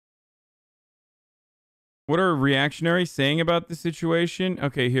What are reactionaries saying about the situation?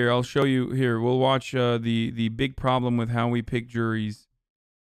 Okay, here, I'll show you. Here, we'll watch the big problem with how we pick juries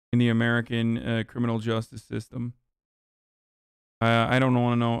in the American criminal justice system. I don't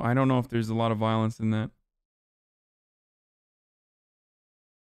want to know. I don't know if there's a lot of violence in that.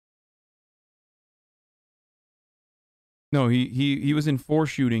 No, he was in 4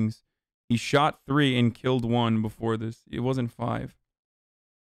 shootings. He shot 3 and killed 1 before this. It wasn't 5.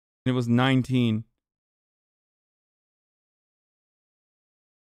 It was 19.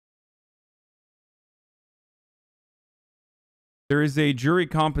 There is a jury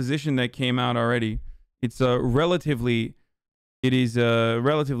composition that came out already. It's relatively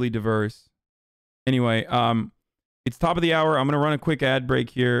diverse. Anyway, it's top of the hour. I'm gonna run a quick ad break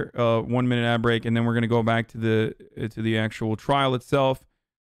here, 1 minute ad break, and then we're gonna go back to the actual trial itself.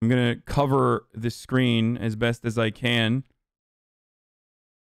 I'm gonna cover the screen as best as I can.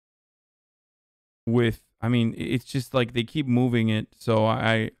 I mean, it's just like they keep moving it, so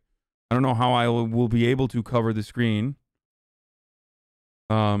I don't know how I will be able to cover the screen.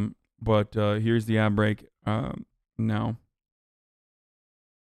 But here's the ad break now.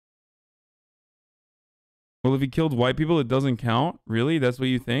 Well, if he killed white people, it doesn't count? Really? That's what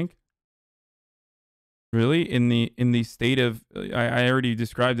you think? Really? In the state of I already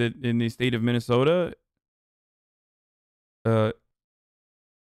described it. In the state of Minnesota, there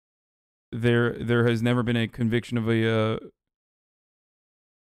has never been a conviction of the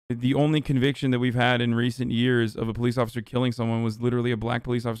only conviction that we've had in recent years of a police officer killing someone was literally a black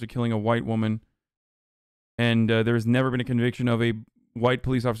police officer killing a white woman. And there's never been a conviction of a white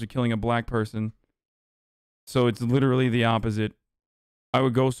police officer killing a black person. So it's literally the opposite. I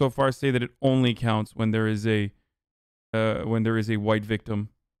would go so far as to say that it only counts when there is a white victim.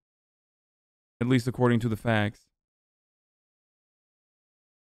 At least according to the facts.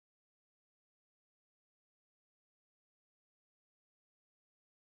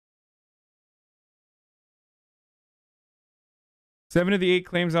 Seven of the 8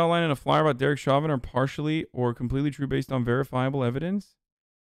 claims outlined in a flyer about Derek Chauvin are partially or completely true based on verifiable evidence.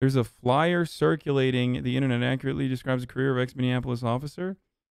 There's a flyer circulating. The internet accurately describes the career of ex-Minneapolis officer.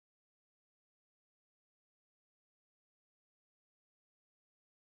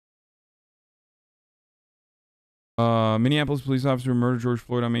 Minneapolis police officer who murdered George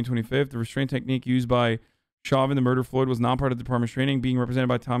Floyd on May 25th. The restraint technique used by Chauvin to murder Floyd was not part of the department's training, being represented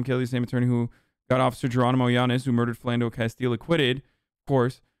by Tom Kelly, the same attorney who got Officer Geronimo Yanis, who murdered Philando Castile, acquitted. Of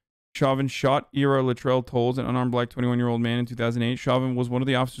course, Chauvin shot Ira Latrell Tolles, an unarmed black 21-year-old man, in 2008. Chauvin was one of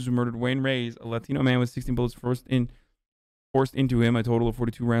the officers who murdered Wayne Reyes, a Latino man with 16 bullets forced into him. A total of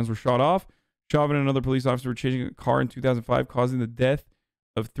 42 rounds were shot off. Chauvin and another police officer were chasing a car in 2005, causing the death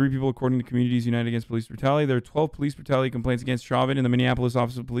of 3 people, according to Communities United Against Police Brutality. There are 12 police brutality complaints against Chauvin in the Minneapolis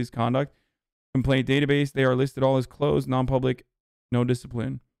Office of Police Conduct complaint database. They are listed all as closed, non-public, no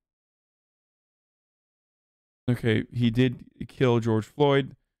discipline. Okay, he did kill George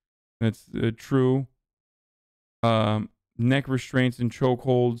Floyd. That's true. Neck restraints and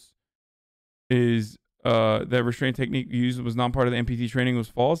chokeholds is that restraint technique used was not part of the MPT training, was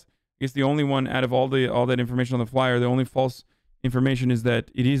false. I guess the only one out of all that information on the flyer, the only false information is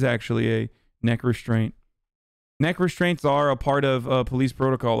that it is actually a neck restraint. Neck restraints are a part of police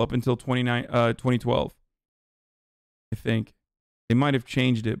protocol up until 2012. I think they might have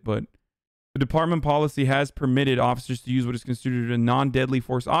changed it, but the department policy has permitted officers to use what is considered a non-deadly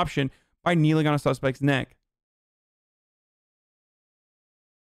force option by kneeling on a suspect's neck.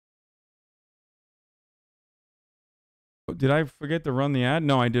 Did I forget to run the ad?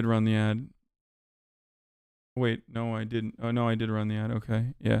 No, I did run the ad. Wait, no, I didn't. Oh, no, I did run the ad. Okay,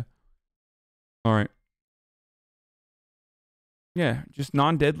 yeah. All right. Yeah, just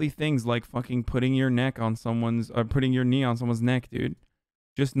non-deadly things like fucking putting your knee on someone's neck, dude.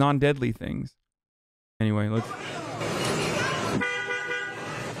 Just non-deadly things. Anyway, let's...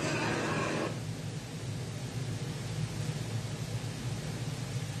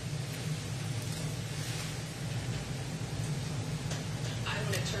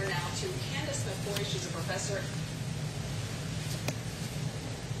 She's a professor.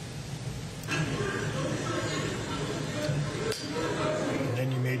 And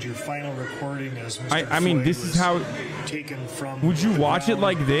then you made your final recording as Mr. I mean, this is how taken from. Would you watch it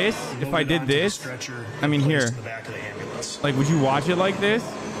like this if I did this? I mean, here. Like, would you watch it like this?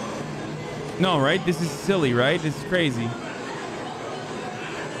 No, right? This is silly, right? This is crazy.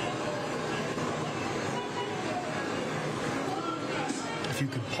 You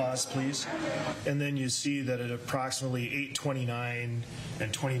could pause, please. And then you see that at approximately 8:29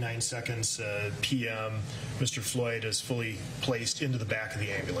 and 29 seconds p.m., Mr. Floyd is fully placed into the back of the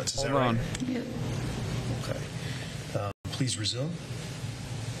ambulance. Is that right? Yeah. Okay. Please resume.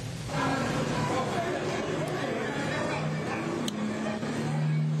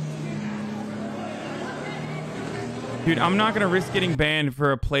 Dude, I'm not gonna risk getting banned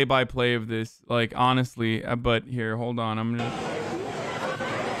for a play-by-play of this, like, honestly. But here, hold on. I'm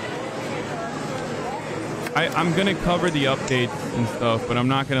gonna cover the updates and stuff, but I'm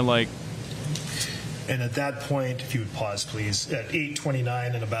not gonna, like... And at that point, if you would pause, please, at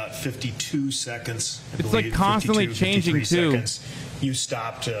 8:29 and about 52 seconds, I it's believe, like constantly 52, changing 53 too. Seconds, you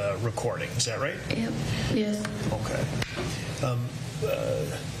stopped recording. Is that right? Yep. Yes. Okay.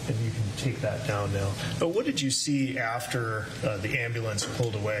 And you can take that down now. What did you see after the ambulance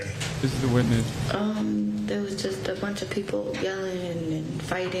pulled away? This is the witness. There was just a bunch of people yelling and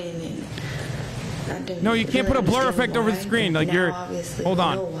fighting, and I didn't. No, you can't put a blur effect over the screen. Like, you're. Hold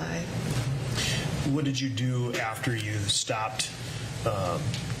on. What did you do after you stopped?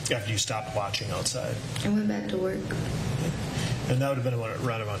 After you stopped watching outside? I went back to work. And that would have been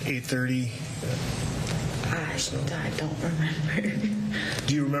around about 8:30. I don't remember.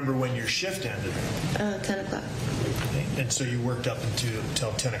 Do you remember when your shift ended? 10 o'clock. And so you worked up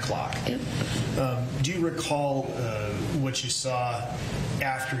until 10 o'clock. Yep. Do you recall what you saw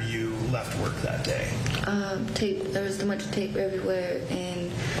after you left work that day? Tape. There was a bunch of tape everywhere,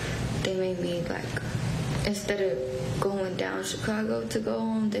 and they made me, like, instead of going down Chicago to go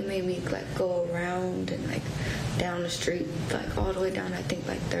home, they made me, like, go around and, like, down the street, like, all the way down, I think,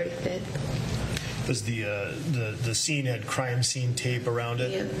 like, 35th. Was the scene had crime scene tape around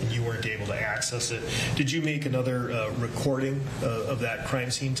it, Yep. and you weren't able to access it. Did you make another recording of that crime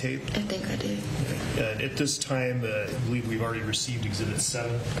scene tape? I think I did. And at this time, I believe we've already received Exhibit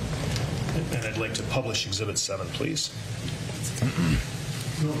 7, and I'd like to publish Exhibit 7, please.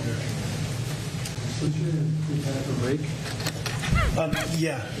 Would you have a break?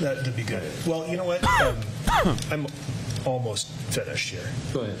 Yeah, that'd be good. Well, you know what? I'm almost finished here.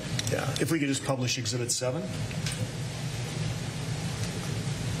 Go ahead. Yeah, if we could just publish Exhibit 7.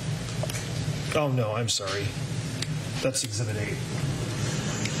 Oh, no, I'm sorry. That's Exhibit 8.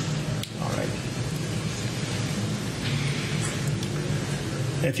 All right.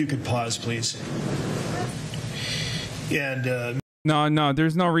 If you could pause, please. And No,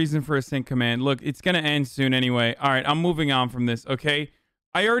 there's no reason for a sync command. Look, it's going to end soon anyway. All right, I'm moving on from this, okay?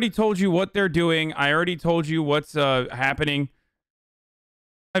 I already told you what they're doing. I already told you what's happening.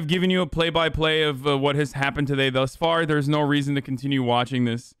 I've given you a play-by-play of what has happened today thus far. There's no reason to continue watching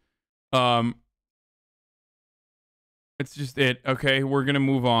this. It's just it, okay? We're going to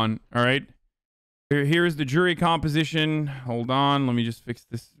move on, all right? Here's the jury composition. Hold on, let me just fix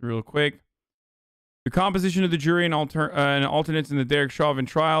this real quick. The composition of the jury and alternates in the Derek Chauvin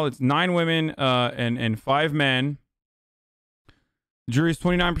trial. It's 9 women and 5 men. The jury is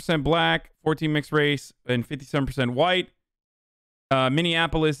 29% black, 14 mixed race, and 57% white.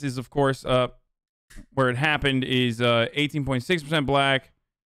 Minneapolis is, of course, where it happened, is 18.6% black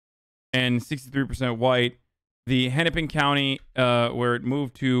and 63% white. The Hennepin County, where it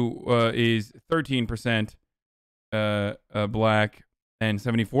moved to, is 13% black and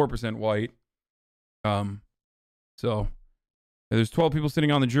 74% white. So there's 12 people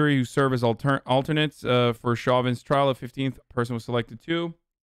sitting on the jury who serve as alternates for Chauvin's trial. A 15th person was selected too.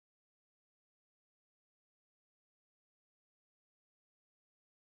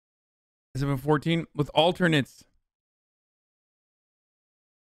 Has it been 14 with alternates?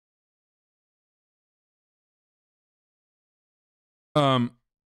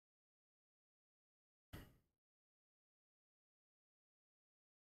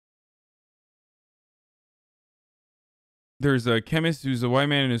 There's a chemist who's a white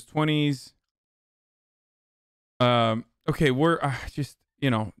man in his 20s. Okay, we're just,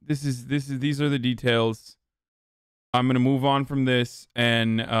 you know, these are the details. I'm gonna move on from this,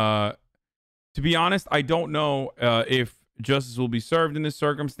 and to be honest, I don't know if justice will be served in this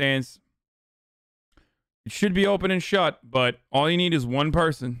circumstance. It should be open and shut, but all you need is one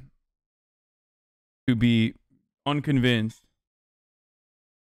person to be unconvinced.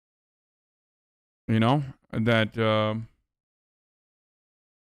 You know, that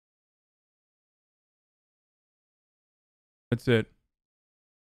that's it.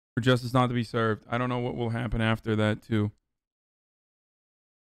 For justice not to be served. I don't know what will happen after that, too.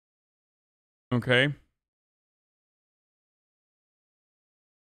 Okay.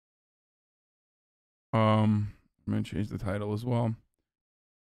 I'm gonna change the title as well.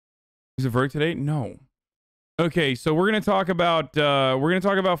 Is it verdict today? No. Okay, so we're gonna talk about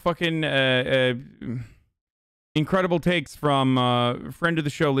fucking incredible takes from friend of the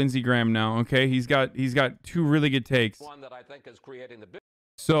show Lindsey Graham now. Okay, he's got 2 really good takes. One that I think is creating the big...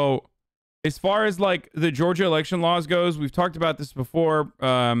 So as far as like the Georgia election laws goes, we've talked about this before.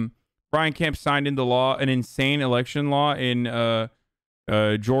 Brian Kemp signed into law an insane election law in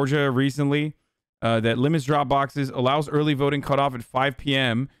Georgia recently that limits drop boxes, allows early voting cutoff at 5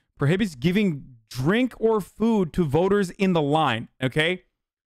 p.m., prohibits giving drink or food to voters in the line. Okay.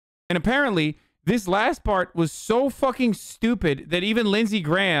 And apparently, this last part was so fucking stupid that even Lindsey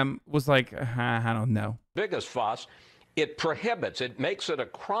Graham was like, I don't know. Biggest fuss, it prohibits, it makes it a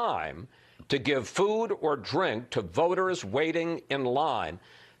crime to give food or drink to voters waiting in line.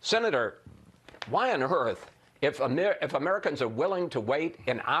 Senator, why on earth, if Americans are willing to wait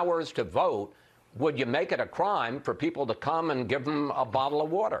in hours to vote, would you make it a crime for people to come and give them a bottle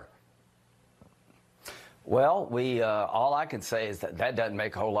of water? Well, all I can say is that doesn't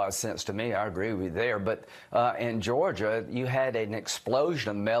make a whole lot of sense to me. I agree with you there. But in Georgia, you had an explosion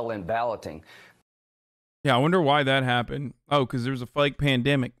of mail-in balloting. Yeah, I wonder why that happened. Oh, because there was a fake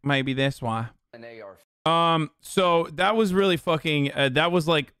pandemic. Maybe that's why. And they are. So that was really fucking. That was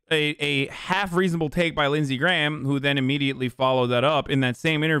like a half reasonable take by Lindsey Graham, who then immediately followed that up in that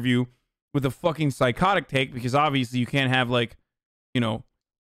same interview with a fucking psychotic take, because obviously you can't have like,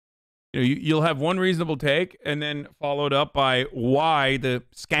 you'll have one reasonable take and then followed up by why the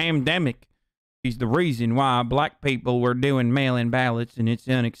scamdemic is the reason why black people were doing mail-in ballots and it's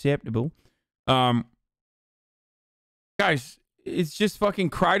unacceptable. Guys, it's just fucking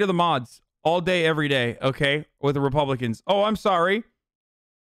cry to the mods all day, every day, okay? With the Republicans. Oh, I'm sorry.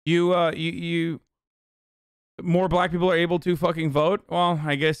 You more black people are able to fucking vote? Well,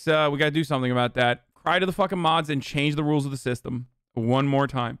 I guess we gotta do something about that. Cry to the fucking mods and change the rules of the system one more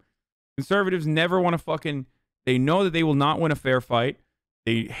time. Conservatives never want to fucking... They know that they will not win a fair fight.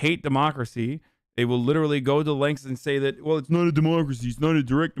 They hate democracy. They will literally go to lengths and say that, well, it's not a democracy. It's not a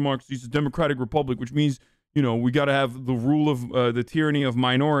direct democracy. It's a democratic republic, which means, we got to have the rule of the tyranny of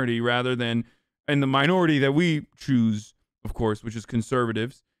minority rather than... And the minority that we choose, of course, which is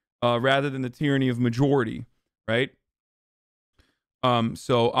conservatives, rather than the tyranny of majority, right?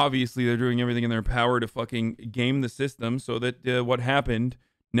 So obviously they're doing everything in their power to fucking game the system so that what happened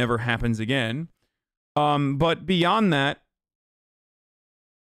never happens again. But beyond that,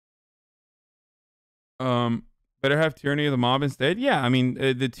 better have tyranny of the mob instead. Yeah, I mean,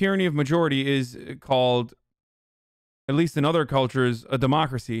 the tyranny of majority is called, at least in other cultures, a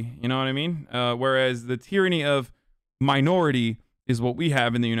democracy. You know what I mean? Whereas the tyranny of minority is what we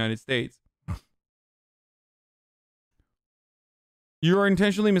have in the United States. You are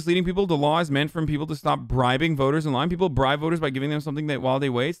intentionally misleading people. The law is meant for people to stop bribing voters in line. People bribe voters by giving them something that while they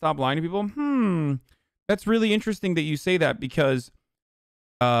wait. Stop lying to people. That's really interesting that you say that, because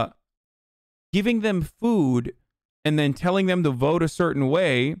giving them food and then telling them to vote a certain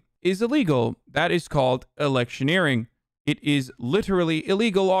way is illegal. That is called electioneering. It is literally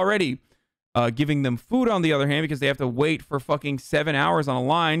illegal already. Giving them food, on the other hand, because they have to wait for fucking 7 hours on a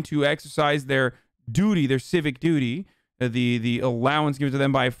line to exercise their duty, their civic duty, the allowance given to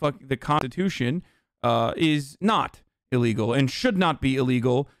them by the Constitution, is not illegal and should not be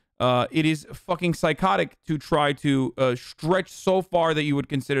illegal. It is fucking psychotic to try to stretch so far that you would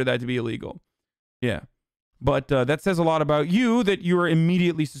consider that to be illegal. Yeah. But that says a lot about you, that you are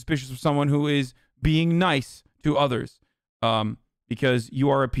immediately suspicious of someone who is being nice to others, because you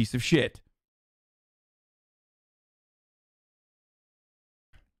are a piece of shit.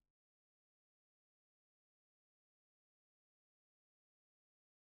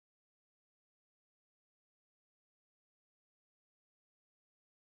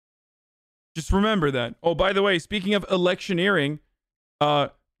 Just remember that. Oh, by the way, speaking of electioneering,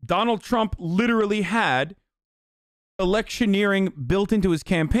 Donald Trump literally had electioneering built into his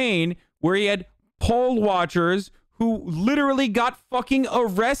campaign, where he had poll watchers who literally got fucking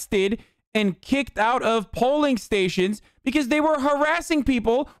arrested and kicked out of polling stations because they were harassing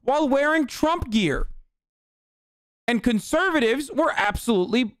people while wearing Trump gear. And conservatives were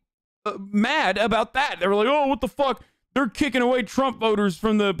absolutely mad about that. They were like, oh, what the fuck? They're kicking away Trump voters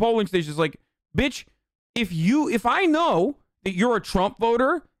from the polling stations. Like, bitch, if I know that you're a Trump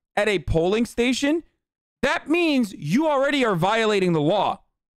voter at a polling station, that means you already are violating the law.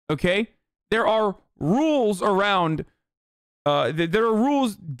 Okay? There are rules around, there are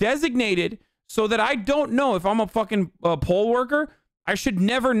rules designated so that I don't know if I'm a fucking poll worker. I should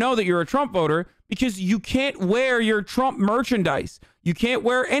never know that you're a Trump voter, because you can't wear your Trump merchandise. You can't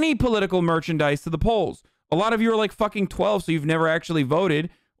wear any political merchandise to the polls. A lot of you are like fucking 12, so you've never actually voted,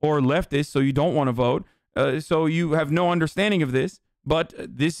 or leftist, so you don't want to vote. So you have no understanding of this. But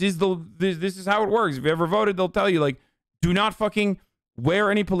this is how it works. If you ever voted, they'll tell you, like, do not fucking wear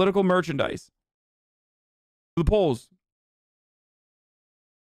any political merchandise to the polls.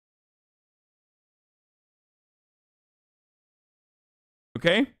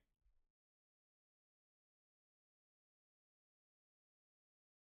 Okay?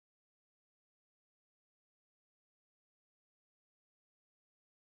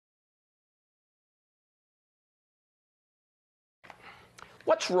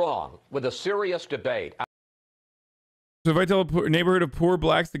 What's wrong with a serious debate? So if I tell a neighborhood of poor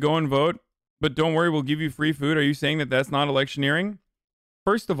blacks to go and vote, but don't worry, we'll give you free food, are you saying that that's not electioneering?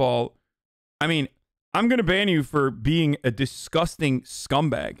 First of all, I mean, I'm going to ban you for being a disgusting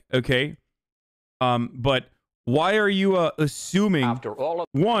scumbag, okay? But why are you assuming... After all of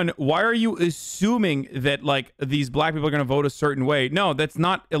One, why are you assuming that, like, these black people are going to vote a certain way? No, that's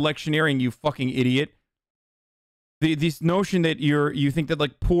not electioneering, you fucking idiot. This notion that you think that,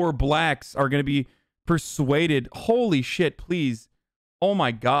 like, poor blacks are going to be persuaded. Holy shit, please. Oh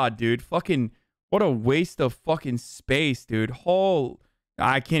my god, dude. Fucking, what a waste of fucking space, dude.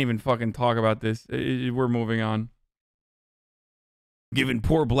 I can't even fucking talk about this. We're moving on. Giving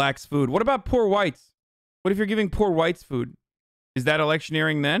poor blacks food. What about poor whites? What if you're giving poor whites food? Is that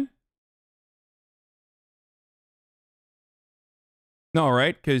electioneering then? No,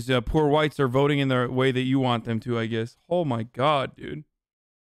 right? Because poor whites are voting in the way that you want them to, I guess. Oh my god, dude.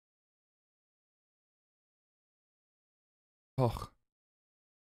 Oh.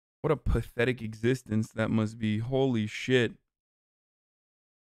 What a pathetic existence that must be. Holy shit.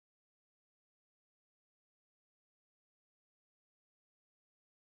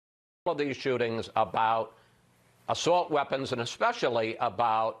 of these shootings about assault weapons and especially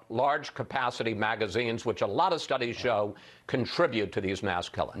about large capacity magazines, which a lot of studies show contribute to these mass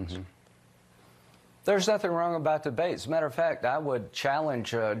killings. Mm-hmm. There's nothing wrong about debates. As a matter of fact, I would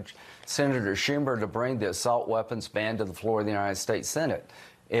challenge Senator Schumer to bring the assault weapons ban to the floor of the United States Senate.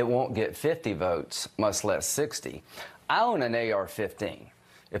 It won't get 50 votes, much less 60. I own an AR-15.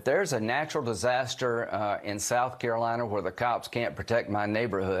 If there's a natural disaster in South Carolina where the cops can't protect my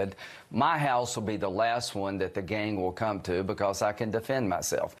neighborhood, my house will be the last one that the gang will come to because I can defend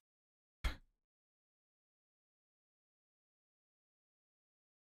myself.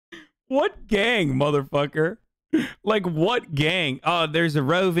 What gang, motherfucker? Like, what gang? Oh, there's a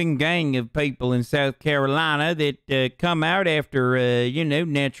roving gang of people in South Carolina that come out after,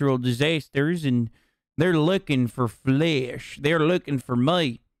 natural disasters, and they're looking for flesh. They're looking for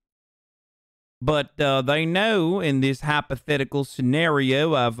meat. But they know in this hypothetical scenario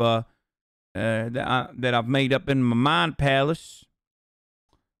that I've made up in my mind palace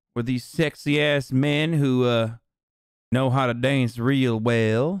with these sexy-ass men who know how to dance real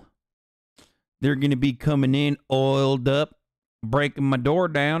well. They're going to be coming in oiled up, breaking my door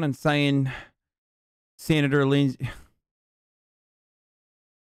down and saying, Senator Lindsey...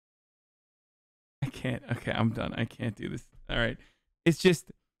 I can't. Okay, I'm done. I can't do this. All right. It's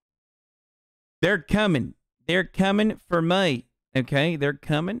just, they're coming. They're coming for me. Okay? They're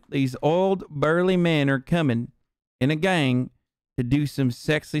coming. These old, burly men are coming in a gang to do some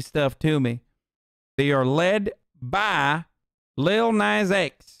sexy stuff to me. They are led by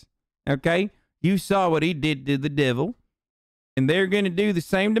Lilnasx. Okay? You saw what he did to the devil, and they're going to do the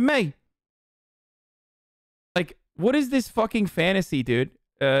same to me. Like, what is this fucking fantasy, dude?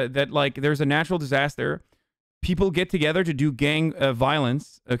 That, like, there's a natural disaster. People get together to do gang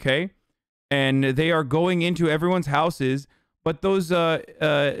violence, okay? And they are going into everyone's houses, but those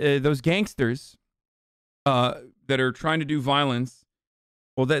gangsters that are trying to do violence,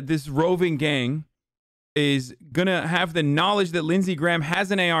 well, that this roving gang is going to have the knowledge that Lindsey Graham has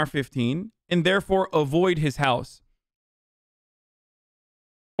an AR-15 and therefore avoid his house.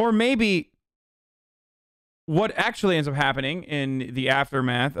 Or maybe what actually ends up happening in the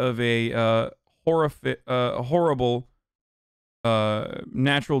aftermath of a horrible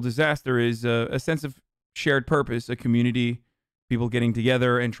natural disaster is a sense of shared purpose, a community, people getting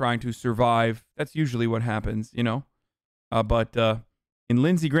together and trying to survive. That's usually what happens, you know? But in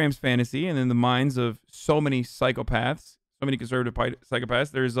Lindsey Graham's fantasy and in the minds of so many psychopaths, so many conservative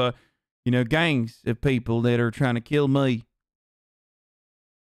psychopaths, there's gangs of people that are trying to kill me.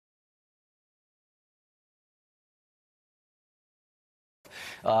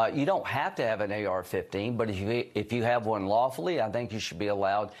 You don't have to have an AR-15, but if you have one lawfully, I think you should be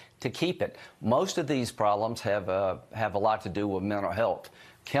allowed to keep it. Most of these problems have a lot to do with mental health.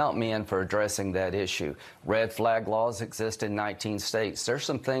 Count me in for addressing that issue. Red flag laws exist in 19 states. There's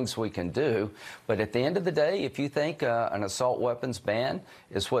some things we can do, but at the end of the day, if you think an assault weapons ban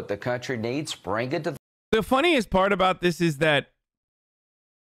is what the country needs, bring it to the funniest part about this is that,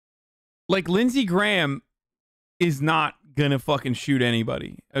 like, Lindsey Graham is not gonna fucking shoot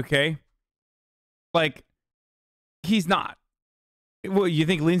anybody, okay? Like, he's not. Well, you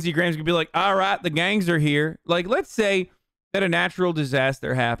think Lindsey Graham's gonna be like, all right, the gangs are here. Like, let's say that a natural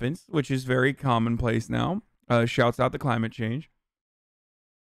disaster happens, which is very commonplace now. Shouts out the climate change.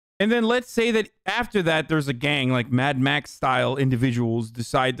 And then let's say that after that, there's a gang, like Mad Max style individuals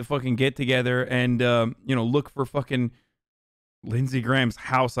decide to fucking get together and, look for fucking Lindsey Graham's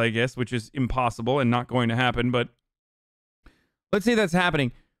house, I guess, which is impossible and not going to happen. But let's say that's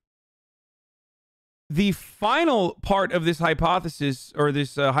happening. The final part of this hypothesis or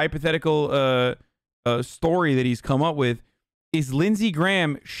this hypothetical story that he's come up with is Lindsey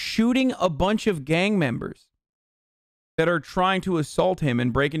Graham shooting a bunch of gang members that are trying to assault him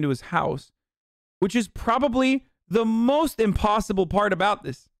and break into his house, which is probably the most impossible part about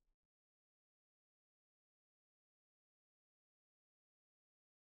this.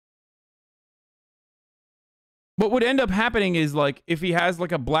 What would end up happening is, like, if he has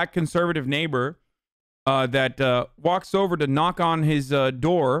like a black conservative neighbor that walks over to knock on his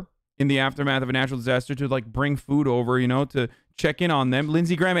door in the aftermath of a natural disaster to like bring food over, to check in on them,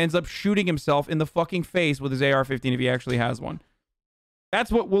 Lindsey Graham ends up shooting himself in the fucking face with his AR-15 if he actually has one.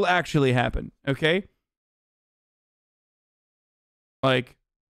 That's what will actually happen, okay? Like,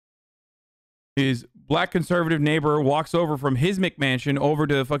 his black conservative neighbor walks over from his McMansion over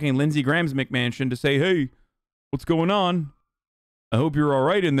to fucking Lindsey Graham's McMansion to say, hey, what's going on? I hope you're all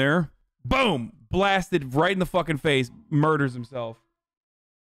right in there. Boom! Blasted right in the fucking face. Murders himself.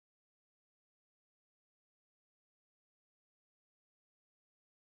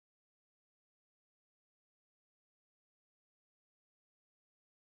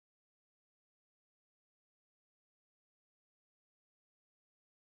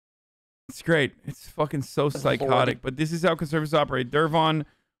 It's great. It's fucking so psychotic. But this is how conservatives operate. Dervon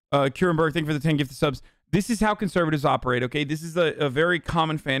Kurenberg, thank you for the 10 gifted subs. This is how conservatives operate, okay? This is a very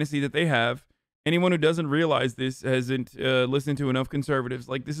common fantasy that they have. Anyone who doesn't realize this hasn't listened to enough conservatives.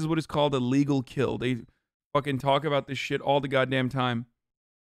 Like, this is what is called a legal kill. They fucking talk about this shit all the goddamn time.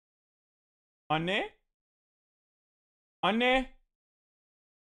 Anne? Anne?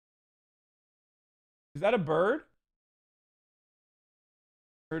 Is that a bird?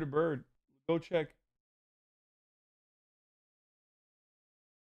 I heard a bird. Go check.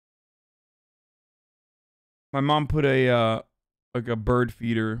 My mom put a like a bird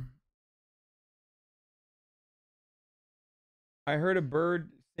feeder. I heard a bird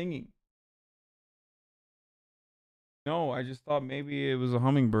singing. No, I just thought maybe it was a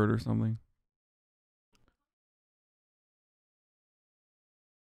hummingbird or something.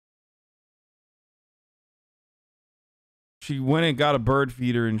 She went and got a bird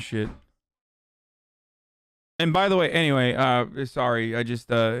feeder and shit. And by the way, anyway, sorry, I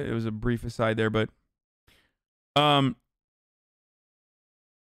just it was a brief aside there, but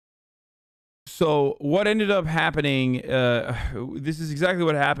so what ended up happening, this is exactly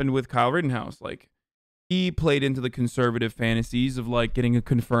what happened with Kyle Rittenhouse. Like, he played into the conservative fantasies of like getting a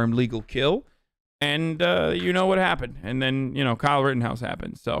confirmed legal kill, and you know what happened. And then, Kyle Rittenhouse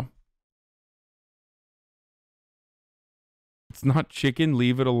happened. So it's not chicken,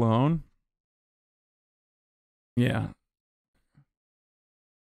 leave it alone. Yeah.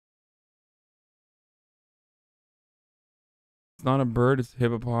 It's not a bird, it's a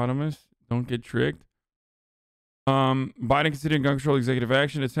hippopotamus. Don't get tricked. Biden considering gun control executive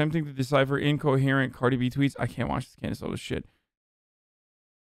action, attempting to decipher incoherent Cardi B tweets. I can't watch this. Can't this shit.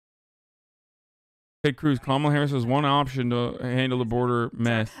 Ted Cruz, Kamala Harris has one option to handle the border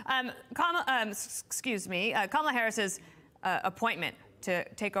mess. Kamala Harris's appointment to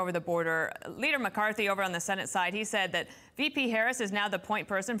take over the border. Leader McCarthy over on the Senate side, he said that VP Harris is now the point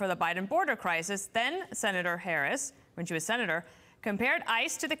person for the Biden border crisis. Then Senator Harris, when she was senator, compared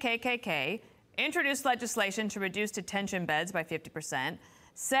ICE to the KKK, introduced legislation to reduce detention beds by 50%,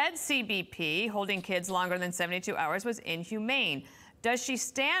 said CBP, holding kids longer than 72 hours, was inhumane. Does she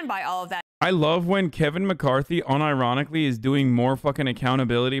stand by all of that? I love when Kevin McCarthy, unironically, is doing more fucking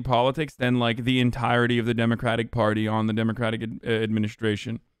accountability politics than like the entirety of the Democratic Party on the Democratic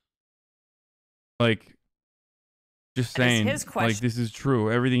administration. Like, just saying, like, this is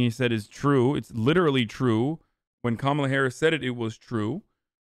true. Everything he said is true. It's literally true. When Kamala Harris said it, it was true.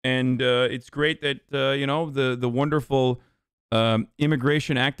 And it's great that, the wonderful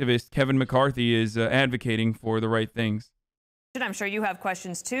immigration activist Kevin McCarthy is advocating for the right things. I'm sure you have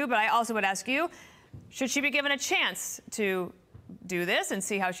questions too, but I also would ask you, should she be given a chance to do this and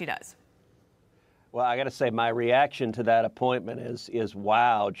see how she does? Well, I got to say, my reaction to that appointment is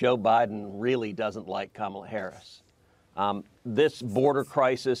wow, Joe Biden really doesn't like Kamala Harris. This border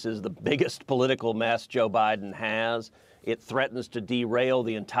crisis is the biggest political mess Joe Biden has. It threatens to derail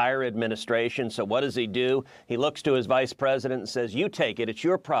the entire administration. So what does he do? He looks to his vice president and says, you take it. It's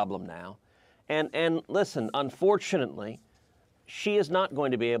your problem now. And listen, unfortunately, she is not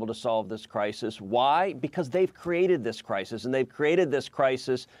going to be able to solve this crisis. Why? Because they've created this crisis, and they've created this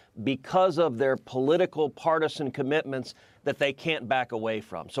crisis because of their political partisan commitments that they can't back away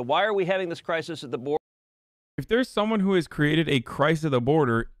from. So why are we having this crisis at the border? If there's someone who has created a crisis at the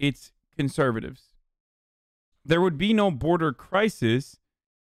border, it's conservatives. There would be no border crisis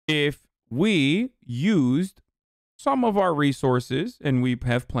if we used some of our resources, and we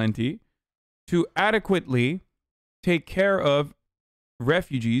have plenty, to adequately take care of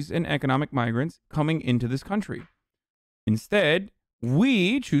refugees and economic migrants coming into this country. Instead,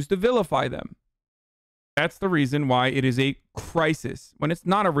 we choose to vilify them. That's the reason why it is a crisis, when it's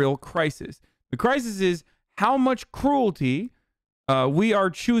not a real crisis. The crisis is how much cruelty we are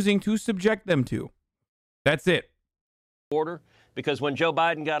choosing to subject them to. That's it. Border, because when Joe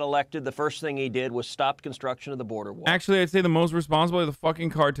Biden got elected, the first thing he did was stop construction of the border wall. Actually, I'd say the most responsible are the fucking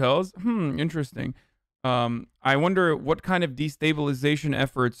cartels. Interesting. I wonder what kind of destabilization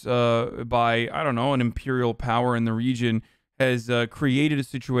efforts by, I don't know, an imperial power in the region has created a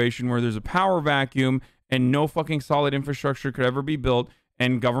situation where there's a power vacuum and no fucking solid infrastructure could ever be built,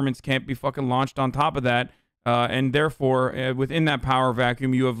 and governments can't be fucking launched on top of that. And therefore, within that power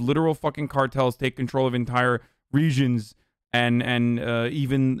vacuum, you have literal fucking cartels take control of entire regions and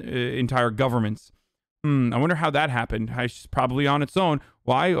even entire governments. I wonder how that happened. It's probably on its own.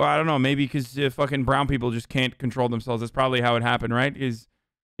 Why? Well, I don't know. Maybe because fucking brown people just can't control themselves. That's probably how it happened, right? Is,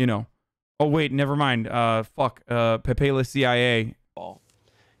 you know. Oh, wait, never mind. Pepe la CIA.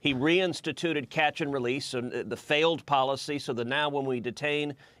 He reinstituted catch and release, the failed policy, so that now when we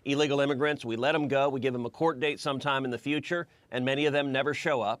detain illegal immigrants, we let them go. We give them a court date sometime in the future, and many of them never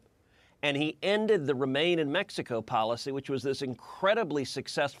show up. And he ended the Remain in Mexico policy, which was this incredibly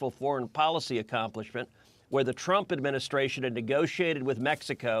successful foreign policy accomplishment, where the Trump administration had negotiated with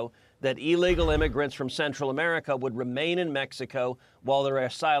Mexico that illegal immigrants from Central America would remain in Mexico while their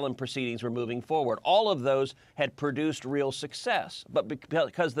asylum proceedings were moving forward. All of those had produced real success. But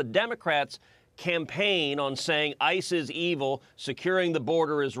because the Democrats campaign on saying ICE is evil, securing the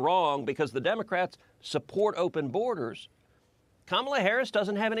border is wrong, because the Democrats support open borders, Kamala Harris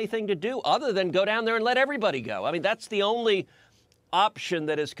doesn't have anything to do other than go down there and let everybody go. I mean, that's the only option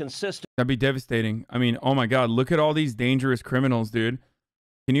that is consistent. That'd be devastating. I mean, oh my God, look at all these dangerous criminals, dude.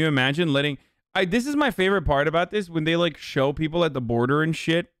 Can you imagine letting... this is my favorite part about this, when they like show people at the border and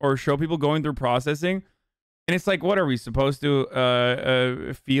shit, or show people going through processing. And it's like, what are we supposed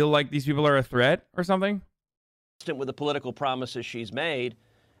to feel like these people are a threat or something? With the political promises she's made.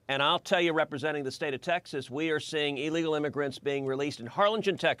 And I'll tell you, representing the state of Texas, we are seeing illegal immigrants being released in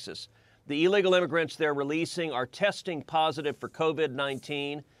Harlingen, Texas. The illegal immigrants they're releasing are testing positive for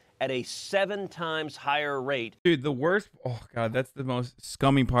COVID-19 at a 7 times higher rate. Dude, the worst... Oh, God, that's the most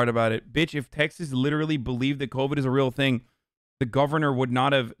scummy part about it. Bitch, if Texas literally believed that COVID is a real thing, the governor would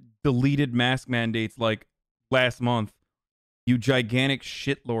not have deleted mask mandates like last month. You gigantic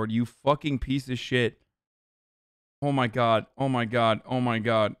shitlord. You fucking piece of shit. Oh, my God. Oh, my God. Oh, my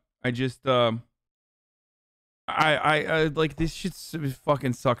God. I just... I like, this shit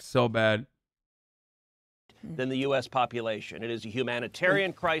fucking sucks so bad. Than the U.S. population. It is a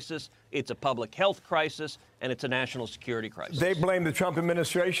humanitarian crisis, it's a public health crisis, and it's a national security crisis. They blame the Trump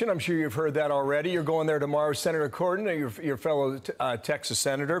administration. I'm sure you've heard that already. You're going there tomorrow. Senator Corden, your fellow Texas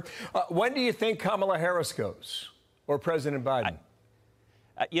senator. When do you think Kamala Harris goes? Or President Biden?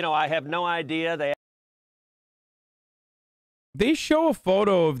 I have no idea. They show a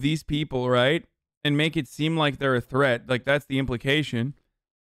photo of these people, right? And make it seem like they're a threat. Like, that's the implication.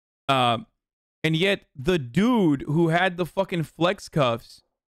 And yet, the dude who had the fucking flex cuffs,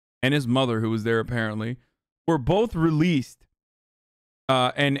 and his mother, who was there apparently, were both released.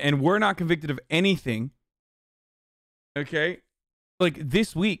 And were not convicted of anything. Okay? Like,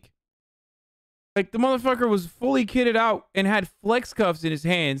 this week. Like, the motherfucker was fully kitted out and had flex cuffs in his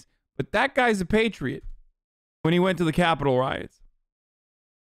hands, but that guy's a patriot when he went to the Capitol riots.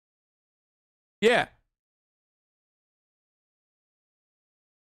 Yeah.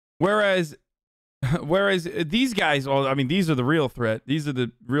 Whereas these guys, well, I mean, these are the real threat. These are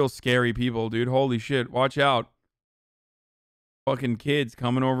the real scary people, dude. Holy shit. Watch out. Fucking kids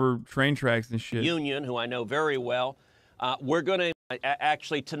coming over train tracks and shit. Union, who I know very well. We're going to,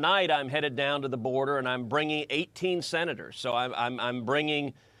 actually, tonight I'm headed down to the border, and I'm bringing 18 senators. So I'm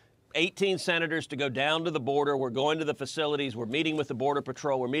bringing 18 senators to go down to the border. We're going to the facilities. We're meeting with the Border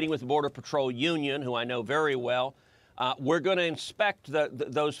Patrol. We're meeting with the Border Patrol Union, who I know very well. We're going to inspect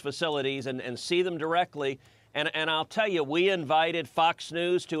those facilities and see them directly. And I'll tell you, we invited Fox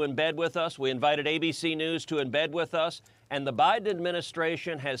News to embed with us. We invited ABC News to embed with us. And the Biden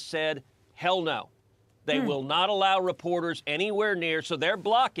administration has said, hell no. They will not allow reporters anywhere near. So they're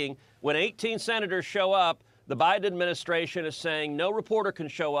blocking. When 18 senators show up, the Biden administration is saying no reporter can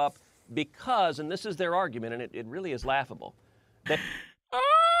show up because, and this is their argument, and it really is laughable.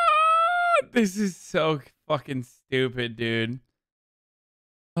 This is so fucking stupid, dude.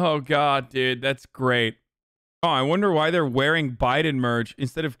 Oh, God, dude. That's great. Oh, I wonder why they're wearing Biden merch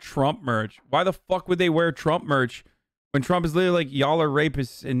instead of Trump merch. Why the fuck would they wear Trump merch when Trump is literally like, y'all are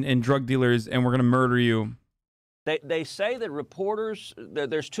rapists and drug dealers and we're going to murder you? They say that reporters,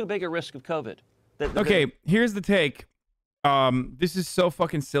 there's too big a risk of COVID. Okay, here's the take. This is so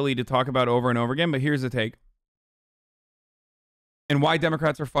fucking silly to talk about over and over again, but here's the take. And why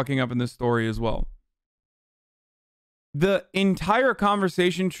Democrats are fucking up in this story as well. The entire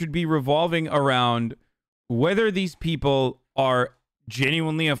conversation should be revolving around whether these people are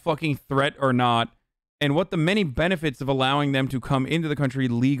genuinely a fucking threat or not, and what the many benefits of allowing them to come into the country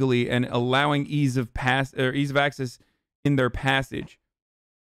legally and allowing ease of access in their passage,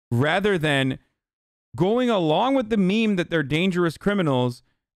 rather than going along with the meme that they're dangerous criminals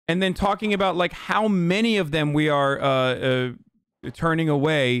and then talking about like how many of them we are turning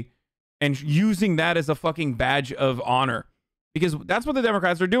away and using that as a fucking badge of honor, because that's what the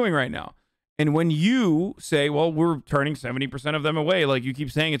Democrats are doing right now. And when you say, well, we're turning 70% of them away, like you keep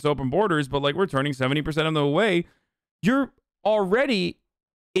saying it's open borders, but like we're turning 70% of them away, you're already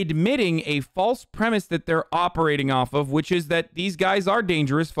admitting a false premise that they're operating off of, which is that these guys are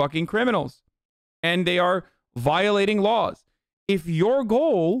dangerous fucking criminals and they are violating laws. If your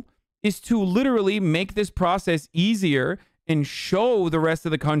goal is to literally make this process easier and show the rest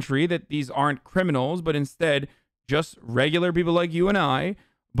of the country that these aren't criminals, but instead just regular people like you and I,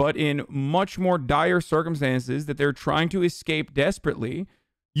 but in much more dire circumstances that they're trying to escape desperately,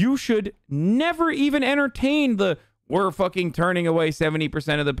 you should never even entertain the we're fucking turning away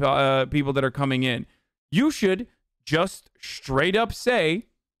 70% of the people that are coming in. You should just straight up say,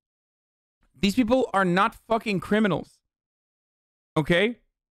 these people are not fucking criminals. Okay?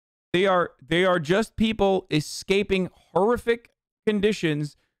 They are just people escaping horrific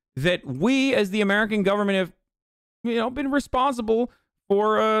conditions that we as the American government have, been responsible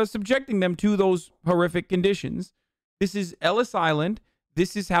for subjecting them to those horrific conditions. This is Ellis Island.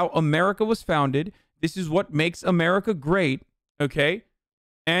 This is how America was founded. This is what makes America great, okay?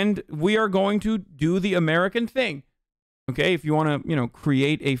 And we are going to do the American thing, okay? If you want to,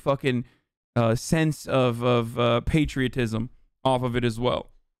 create a fucking sense of patriotism off of it as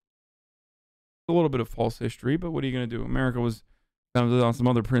well. A little bit of false history, but what are you going to do? America was founded on some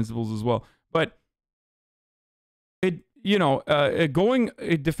other principles as well. But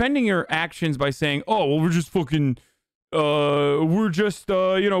defending your actions by saying, oh, well, we're just fucking,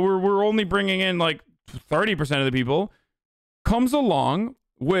 we're only bringing in like 30% of the people, comes along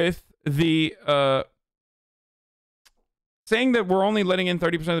with the, saying that we're only letting in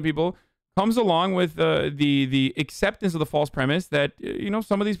 30% of the people comes along with the acceptance of the false premise that,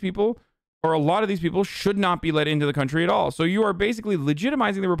 some of these people or a lot of these people should not be let into the country at all. So you are basically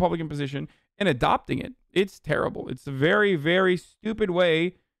legitimizing the Republican position and adopting it. It's terrible. It's a very, very stupid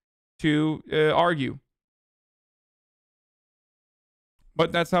way to argue.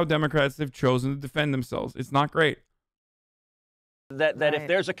 But that's how Democrats have chosen to defend themselves. It's not great. That if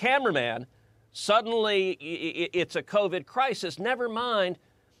there's a cameraman, suddenly it's a COVID crisis. Never mind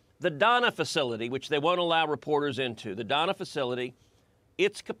the Donna facility, which they won't allow reporters into. The Donna facility,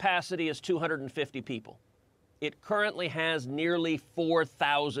 its capacity is 250 people. It currently has nearly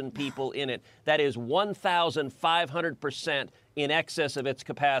 4,000 people in it. That is 1,500% in excess of its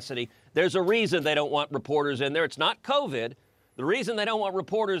capacity. There's a reason they don't want reporters in there. It's not COVID. The reason they don't want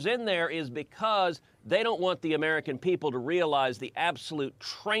reporters in there is because they don't want the American people to realize the absolute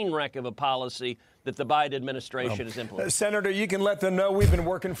train wreck of a policy that the Biden administration is implementing. Senator, you can let them know we've been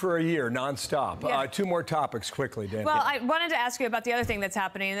working for a year nonstop. Yeah. Two more topics quickly, Dan. Well, I wanted to ask you about the other thing that's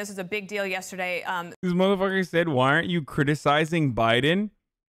happening, and this is a big deal yesterday. This motherfucker said, why aren't you criticizing Biden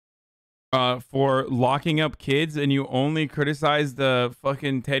for locking up kids and you only criticize the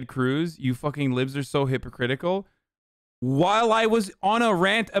fucking Ted Cruz? You fucking libs are so hypocritical. While I was on a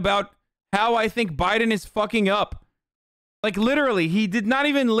rant about how I think Biden is fucking up. Like, literally, he did not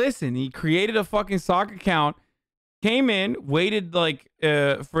even listen. He created a fucking sock account, came in, waited, like,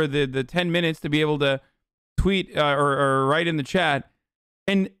 for the 10 minutes to be able to tweet or write in the chat.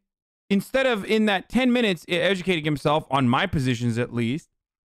 And instead of, in that 10 minutes, educating himself on my positions, at least,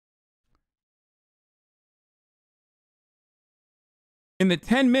 in the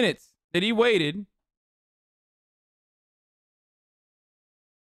 10 minutes that he waited,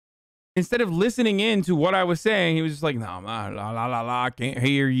 instead of listening in to what I was saying, he was just like, no, la, la, la, la, I can't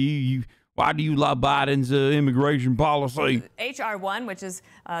hear you. Why do you love Biden's immigration policy? H.R. 1, which is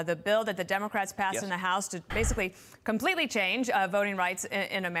the bill that the Democrats passed in the House to basically completely change voting rights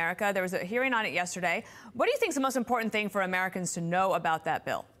in America. There was a hearing on it yesterday. What do you think is the most important thing for Americans to know about that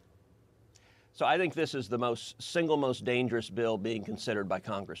bill? So I think this is the single most dangerous bill being considered by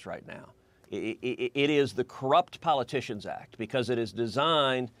Congress right now. It is the Corrupt Politicians Act because it is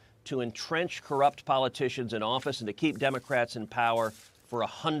designed to entrench corrupt politicians in office and to keep Democrats in power for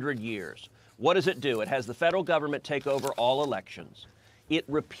 100 years. What does it do? It has the federal government take over all elections. It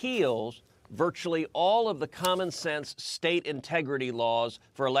repeals virtually all of the common sense state integrity laws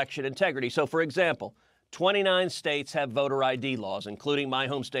for election integrity. So, for example, 29 states have voter ID laws, including my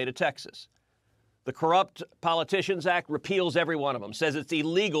home state of Texas. The Corrupt Politicians Act repeals every one of them, says it's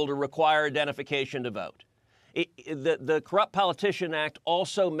illegal to require identification to vote. The Corrupt Politician Act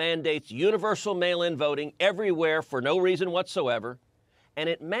also mandates universal mail-in voting everywhere for no reason whatsoever, and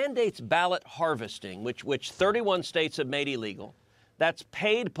it mandates ballot harvesting, which 31 states have made illegal. That's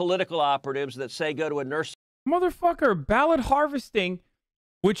paid political operatives that say go to a nurse. Motherfucker, ballot harvesting,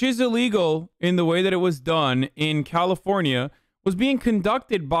 which is illegal in the way that it was done in California, was being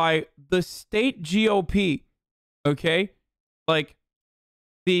conducted by the state GOP, okay? Like,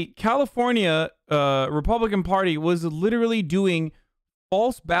 the California Republican Party was literally doing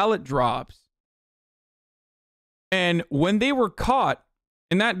false ballot drops. And when they were caught,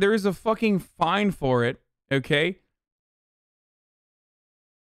 and that there is a fucking fine for it, okay?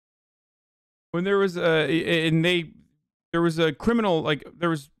 When there was there was a criminal, like, there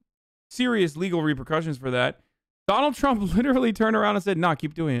was serious legal repercussions for that. Donald Trump literally turned around and said, nah,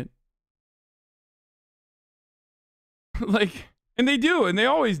 keep doing it. Like, and they do, and they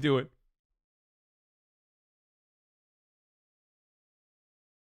always do it.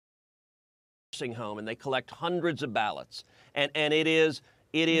 Nursing home, and they collect hundreds of ballots. And it is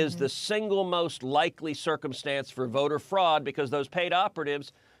the single most likely circumstance for voter fraud because those paid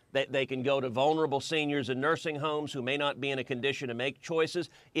operatives, they can go to vulnerable seniors in nursing homes who may not be in a condition to make choices.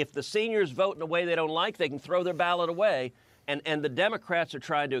 If the seniors vote in a way they don't like, they can throw their ballot away. And the Democrats are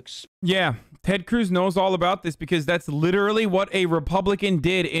trying to... Yeah, Ted Cruz knows all about this because that's literally what a Republican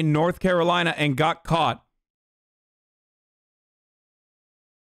did in North Carolina and got caught.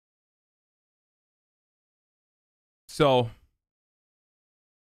 So...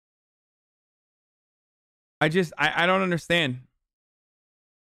 I don't understand.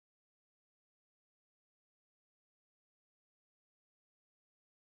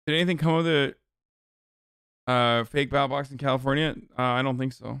 Did anything come of the fake ballot box in California? I don't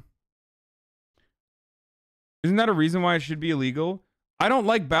think so. Isn't that a reason why it should be illegal? I don't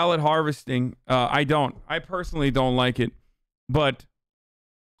like ballot harvesting. I don't. I personally don't like it. But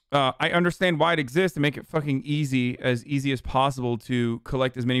I understand why it exists to make it fucking easy as possible to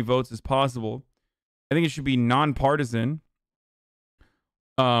collect as many votes as possible. I think it should be nonpartisan.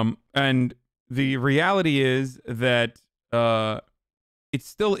 And the reality is that it's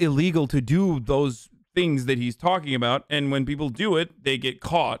still illegal to do those things that he's talking about. And when people do it, they get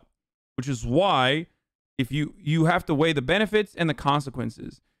caught, which is why if you have to weigh the benefits and the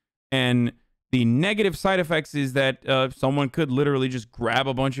consequences. And the negative side effects is that someone could literally just grab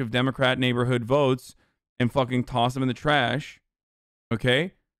a bunch of Democrat neighborhood votes and fucking toss them in the trash.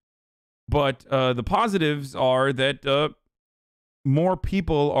 Okay? But the positives are that more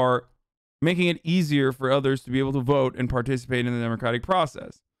people are making it easier for others to be able to vote and participate in the democratic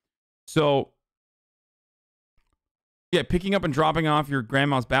process. So, yeah, picking up and dropping off your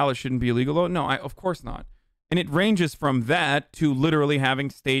grandma's ballot shouldn't be illegal, though. No, of course not. And it ranges from that to literally having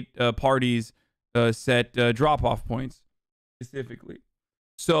state parties set drop-off points specifically.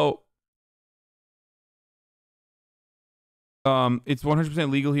 So, it's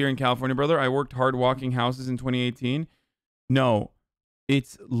 100% legal here in California, brother. I worked hard walking houses in 2018. No,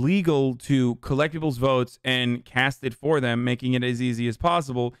 it's legal to collect people's votes and cast it for them, making it as easy as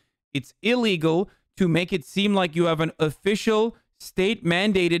possible. It's illegal to make it seem like you have an official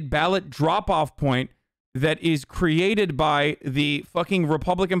state-mandated ballot drop-off point that is created by the fucking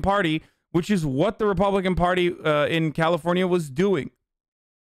Republican Party, which is what the Republican Party in California was doing.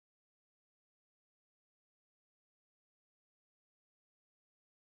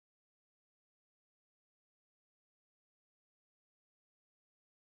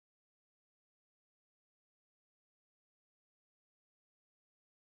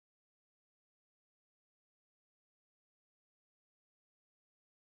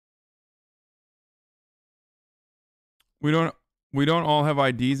 We don't all have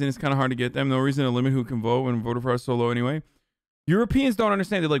IDs, and it's kind of hard to get them. No reason to limit who can vote when voter fraud is so low anyway. Europeans don't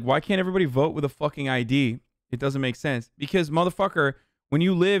understand. They're like, why can't everybody vote with a fucking ID? It doesn't make sense. Because, motherfucker, when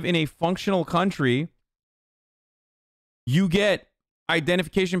you live in a functional country, you get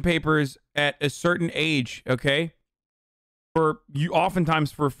identification papers at a certain age, okay? For you,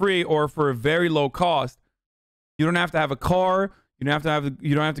 oftentimes for free or for a very low cost. You don't have to have a car. You don't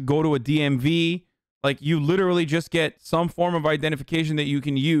have to go to a DMV. Like, you literally just get some form of identification that you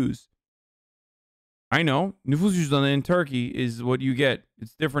can use. I know. Nüfus cüzdanı in Turkey is what you get.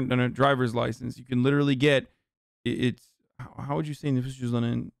 It's different than a driver's license. You can literally get it's how would you say nüfus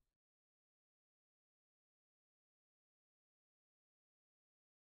cüzdanı in?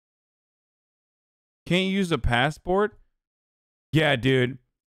 Can't you use a passport? Yeah, dude.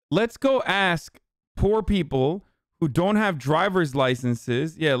 Let's go ask poor people who don't have driver's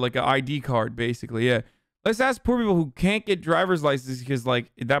licenses. Yeah, like an ID card, basically. Yeah. Let's ask poor people who can't get driver's licenses because,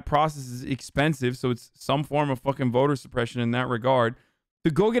 like, that process is expensive. So it's some form of fucking voter suppression in that regard.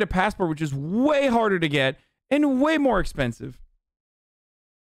 To go get a passport, which is way harder to get and way more expensive.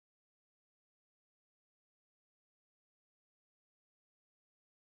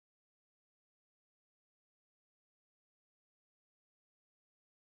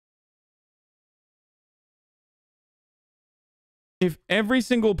 If every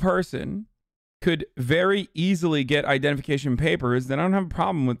single person could very easily get identification papers, then I don't have a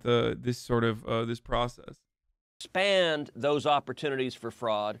problem with this sort of this process. Expand those opportunities for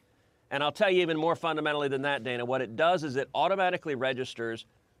fraud. And I'll tell you even more fundamentally than that, Dana, what it does is it automatically registers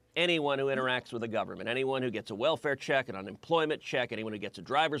anyone who interacts with the government, anyone who gets a welfare check, an unemployment check, anyone who gets a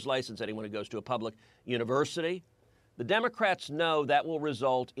driver's license, anyone who goes to a public university. The Democrats know that will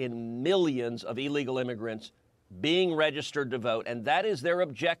result in millions of illegal immigrants being registered to vote, and that is their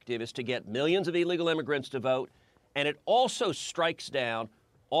objective, is to get millions of illegal immigrants to vote. And it also strikes down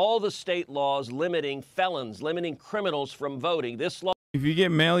all the state laws limiting felons, limiting criminals from voting. This law. If you get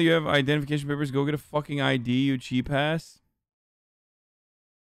mail, you have identification papers, go get a fucking ID, you cheap ass.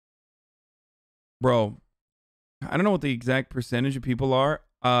 Bro, I don't know what the exact percentage of people are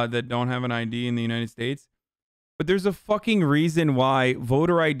that don't have an ID in the United States. But there's a fucking reason why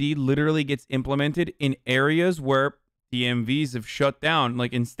voter ID literally gets implemented in areas where DMVs have shut down.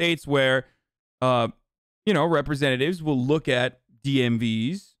 Like in states where, you know, representatives will look at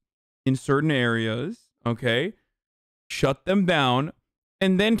DMVs in certain areas, okay, shut them down,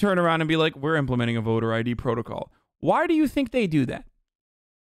 and then turn around and be like, we're implementing a voter ID protocol. Why do you think they do that?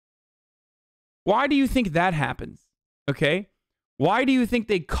 Why do you think that happens? Okay? Why do you think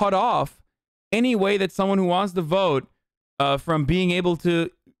they cut off any way that someone who wants to vote from being able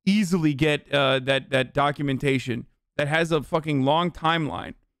to easily get that documentation that has a fucking long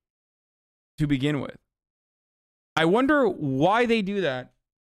timeline to begin with? I wonder why they do that.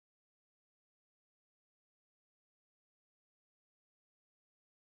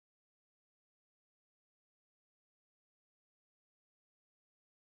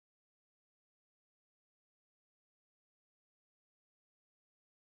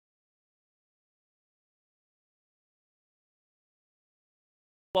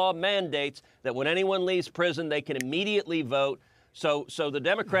 Law mandates that when anyone leaves prison, they can immediately vote. So the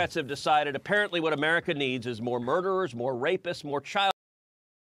Democrats have decided apparently what America needs is more murderers, more rapists, more child.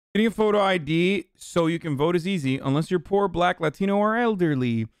 Getting a photo ID so you can vote is easy unless you're poor, black, Latino, or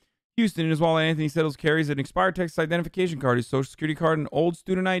elderly. Houston, as well, Anthony Settles carries an expired Texas identification card, his social security card, and old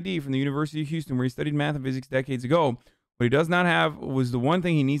student ID from the University of Houston, where he studied math and physics decades ago. What he does not have was the one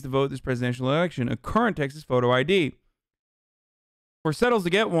thing he needs to vote this presidential election, a current Texas photo ID. For Settles to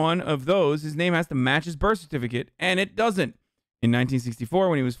get one of those, his name has to match his birth certificate, and it doesn't. In 1964,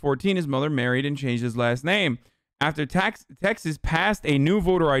 when he was 14, his mother married and changed his last name. After Texas passed a new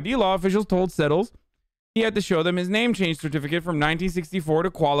voter ID law, officials told Settles he had to show them his name change certificate from 1964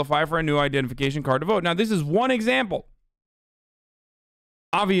 to qualify for a new identification card to vote. Now, this is one example.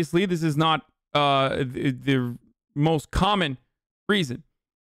 Obviously, this is not the most common reason,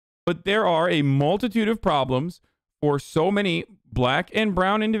 but there are a multitude of problems for so many black and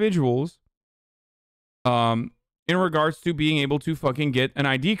brown individuals in regards to being able to fucking get an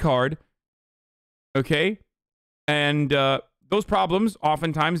ID card, okay? And those problems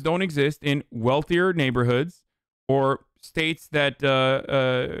oftentimes don't exist in wealthier neighborhoods or states that,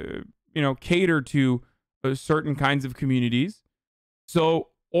 you know, cater to certain kinds of communities. So,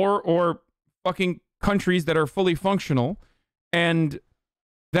 or fucking countries that are fully functional. And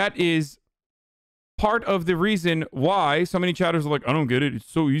that is part of the reason why so many chatters are like, I don't get it.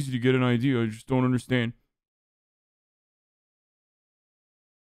 It's so easy to get an ID. I just don't understand.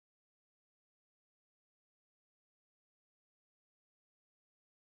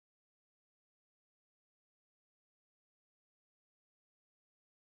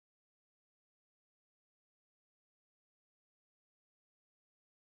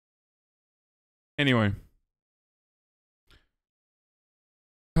 Anyway.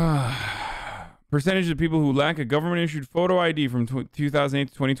 Percentage of people who lack a government-issued photo ID from 2008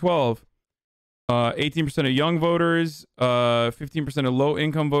 to 2012. 18% of young voters, 15% of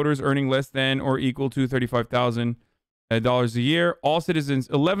low-income voters earning less than or equal to $35,000 a year. All citizens,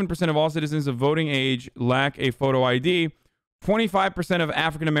 11% of all citizens of voting age lack a photo ID. 25% of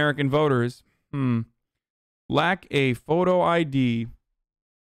African-American voters lack a photo ID.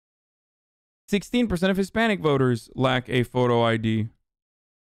 16% of Hispanic voters lack a photo ID.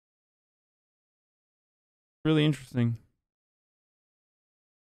 Really interesting.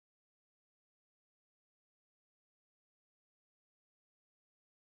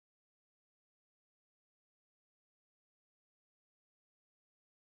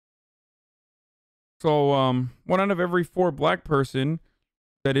 So, 1 out of every 4 black person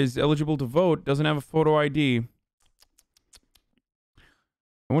that is eligible to vote doesn't have a photo ID.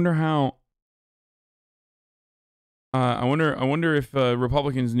 I wonder how. I wonder if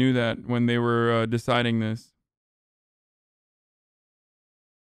Republicans knew that when they were deciding this.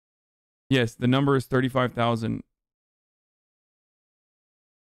 Yes, the number is 35,000.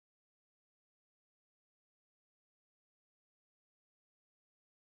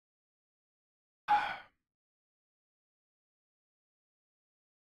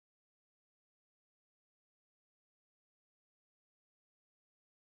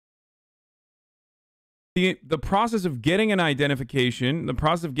 The process of getting an identification, the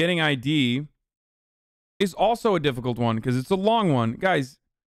process of getting ID is also a difficult one because it's a long one. Guys,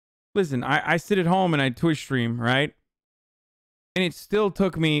 listen, I sit at home and I Twitch stream, right? And it still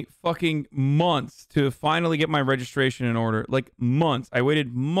took me fucking months to finally get my registration in order. Like months. I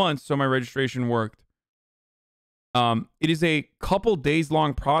waited months so my registration worked. It is a couple days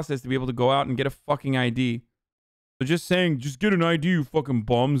long process to be able to go out and get a fucking ID. So just saying, just get an ID, you fucking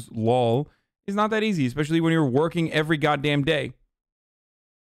bums, lol, is not that easy, especially when you're working every goddamn day.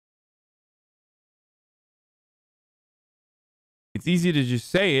 It's easy to just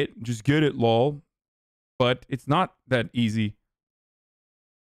say it, just get it, lol, but it's not that easy.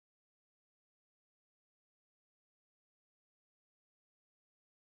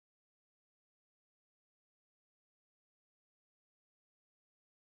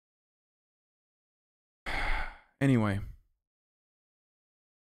 Anyway.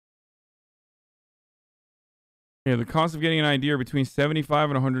 Yeah, the cost of getting an ID are between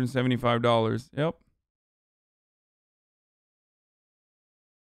 $75 and $175. Yep.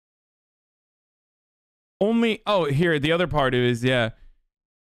 Only, oh, here, the other part is, yeah.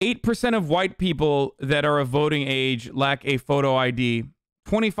 8% of white people that are of voting age lack a photo ID.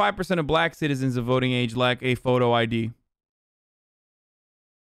 25% of black citizens of voting age lack a photo ID.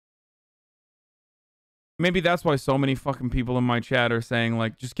 Maybe that's why so many fucking people in my chat are saying,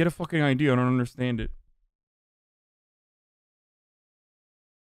 like, just get a fucking ID. I don't understand it.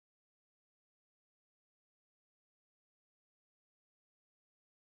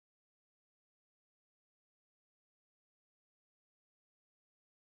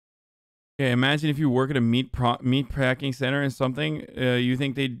 Yeah, imagine if you work at a meat packing center and something, you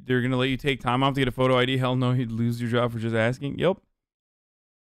think they're gonna let you take time off to get a photo ID? Hell no, you'd lose your job for just asking. Yep.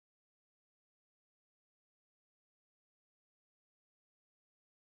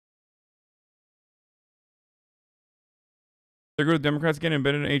 The Democrats getting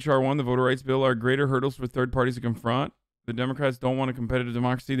embedded in HR1, the voter rights bill, are greater hurdles for third parties to confront. The Democrats don't want a competitive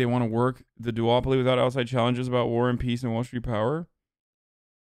democracy. They want to work the duopoly without outside challenges about war and peace and Wall Street power.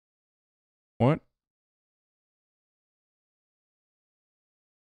 What?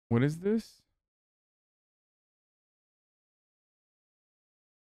 What is this?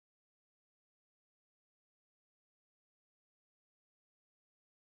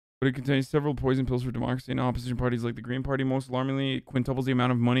 But it contains several poison pills for democracy and opposition parties like the Green Party. Most alarmingly, it quintuples the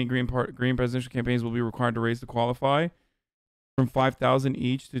amount of money Green presidential campaigns will be required to raise to qualify, from $5,000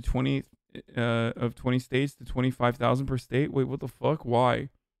 each to 20 of 20 states to $25,000 per state. Wait, what the fuck? Why?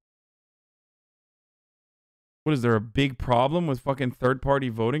 What is there, a big problem with fucking third party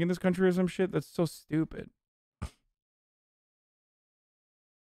voting in this country or some shit? That's so stupid.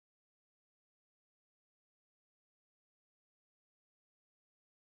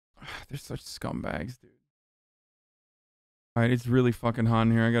 They're such scumbags, dude. Alright, it's really fucking hot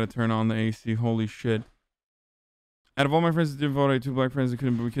in here. I gotta turn on the AC. Holy shit. Out of all my friends that didn't vote, I had 2 black friends that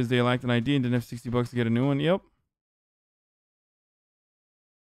couldn't because they lacked an ID and didn't have $60 to get a new one. Yep.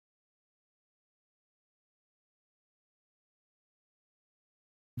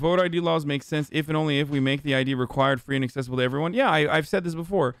 Voter ID laws make sense if and only if we make the ID required, free, and accessible to everyone. Yeah, I've said this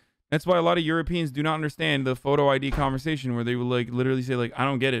before. That's why a lot of Europeans do not understand the photo ID conversation, where they will like literally say like, I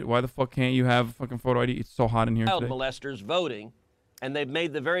don't get it. Why the fuck can't you have a fucking photo ID? It's so hot in here Child today. molesters voting, and they've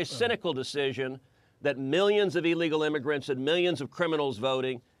made the very cynical decision that millions of illegal immigrants and millions of criminals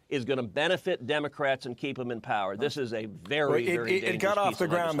voting is going to benefit Democrats and keep them in power. This is a very, very dangerous It got off the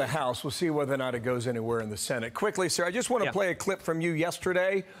ground in the legislation. House. We'll see whether or not it goes anywhere in the Senate. Quickly, sir, I just want to play a clip from you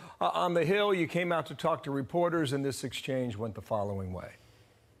yesterday on the Hill. You came out to talk to reporters, and this exchange went the following way.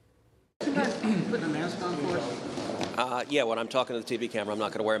 Putting a mask on for us? Yeah, when I'm talking to the TV camera, I'm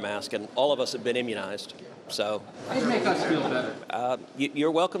not going to wear a mask, and all of us have been immunized. So It'd make us feel better.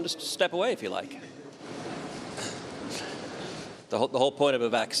 you're welcome to step away if you like. The whole point of a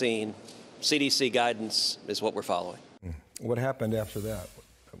vaccine, CDC guidance, is what we're following. What happened after that?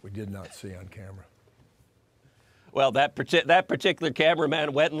 We did not see on camera. Well, that particular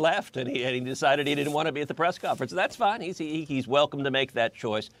cameraman went and left, and he decided he didn't want to be at the press conference. That's fine. He's welcome to make that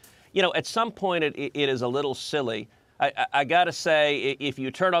choice. You know, at some point, it is a little silly. I got to say, if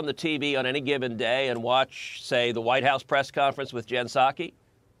you turn on the TV on any given day and watch, say, the White House press conference with Jen Psaki.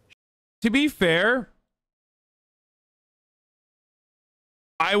 To be fair,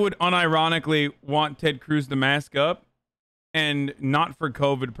 I would unironically want Ted Cruz to mask up, and not for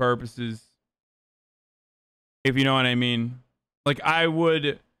COVID purposes, if you know what I mean. Like, I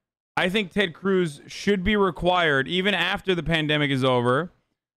think Ted Cruz should be required, even after the pandemic is over,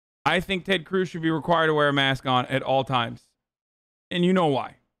 I think Ted Cruz should be required to wear a mask on at all times. And you know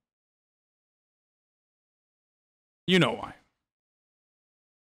why. You know why.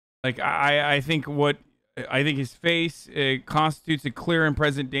 Like, I think his face constitutes a clear and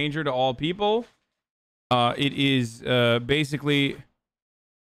present danger to all people. It is basically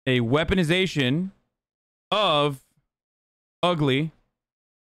a weaponization of ugly,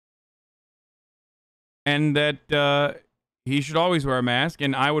 and that he should always wear a mask,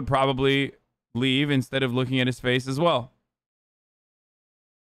 and I would probably leave instead of looking at his face as well.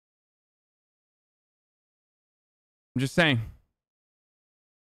 I'm just saying.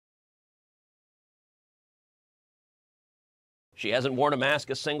 She hasn't worn a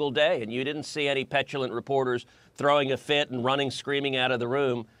mask a single day, and you didn't see any petulant reporters throwing a fit and running screaming out of the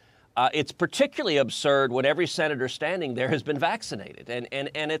room. It's particularly absurd when every senator standing there has been vaccinated.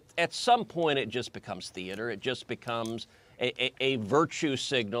 And at some point, it just becomes theater. It just becomes a virtue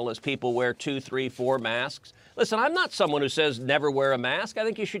signal as people wear 2, 3, 4 masks. Listen, I'm not someone who says never wear a mask. I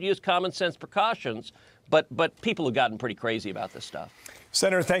think you should use common sense precautions. But people have gotten pretty crazy about this stuff.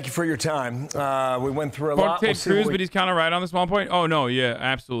 Senator, thank you for your time. We went through a Fuck lot. Ted Cruz, but he's kind of right on this one point. Oh, no. Yeah,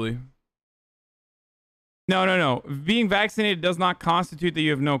 absolutely. No. Being vaccinated does not constitute that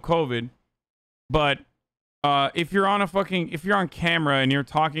you have no COVID. But if you're on camera and you're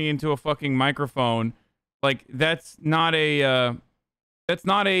talking into a fucking microphone, like that's not a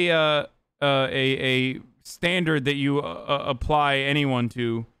standard that you apply anyone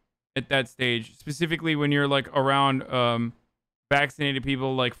to at that stage. Specifically when you're like around vaccinated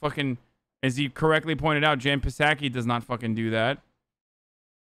people, like fucking, as you correctly pointed out, Jen Psaki does not fucking do that.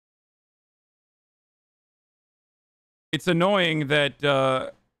 It's annoying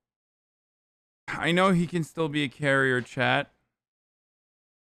that I know he can still be a carrier, chat.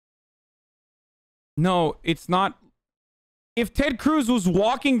 No, it's not. If Ted Cruz was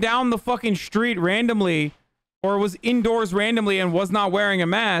walking down the fucking street randomly or was indoors randomly and was not wearing a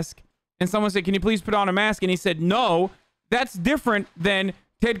mask, and someone said, can you please put on a mask? And he said, no, that's different than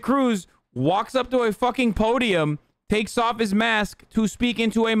Ted Cruz walks up to a fucking podium, takes off his mask to speak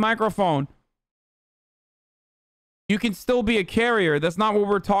into a microphone. You can still be a carrier. That's not what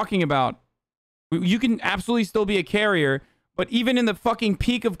we're talking about. You can absolutely still be a carrier, but even in the fucking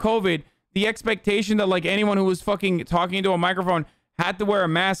peak of COVID, the expectation that like anyone who was fucking talking into a microphone had to wear a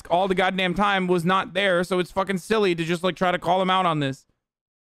mask all the goddamn time was not there. So it's fucking silly to just like try to call him out on this.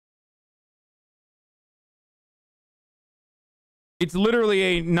 It's literally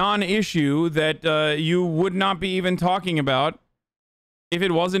a non-issue that you would not be even talking about if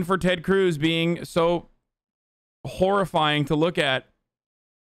it wasn't for Ted Cruz being so horrifying to look at.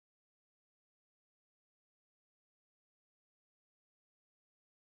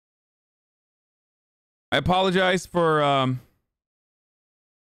 I apologize for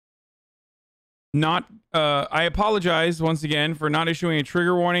I apologize once again for not issuing a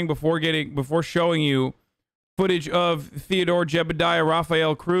trigger warning before showing you footage of Theodore Jebediah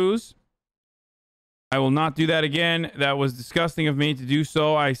Rafael Cruz. I will not do that again. That was disgusting of me to do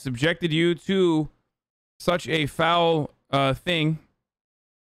so. I subjected you to such a foul thing.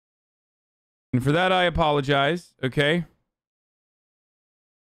 And for that, I apologize. Okay.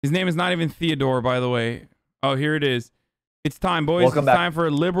 His name is not even Theodore, by the way. Oh, here it is. It's time, boys. Welcome it's back. time for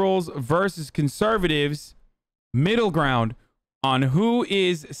liberals versus conservatives. Middle ground on who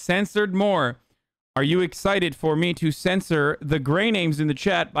is censored more. Are you excited for me to censor the gray names in the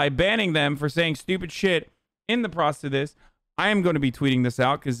chat by banning them for saying stupid shit in the process of this? I am going to be tweeting this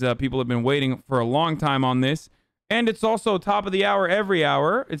out because people have been waiting for a long time on this. And it's also top of the hour every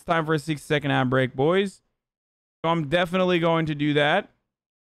hour. It's time for a 6-second ad break, boys. So I'm definitely going to do that.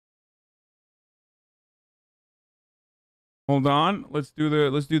 Hold on. Let's do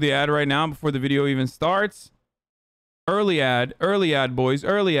the ad right now before the video even starts. Early ad, boys,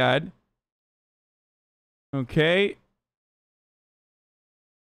 early ad. Okay.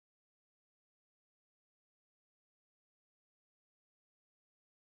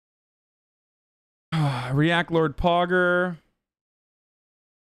 React Lord Pogger.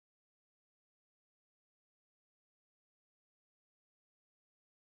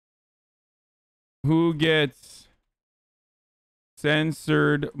 Who gets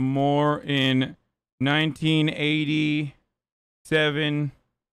censored more in 1987?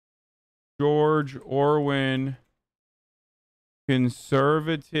 George Orwell,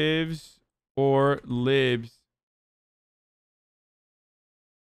 conservatives or libs?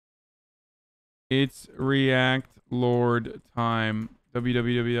 It's React Lord time.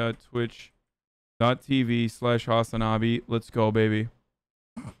 www.twitch.tv/Hasanabi. Let's go, baby.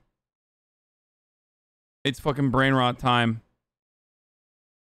 It's fucking brain rot time.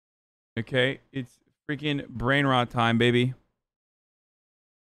 Okay, it's freaking brain rot time, baby.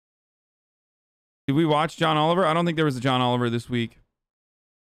 Did we watch John Oliver? I don't think there was a John Oliver this week.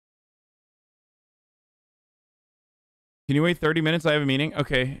 Can you wait 30 minutes? I have a meeting.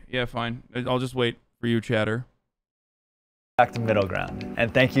 Okay, yeah, fine. I'll just wait for you, chatter. Back to Middle Ground.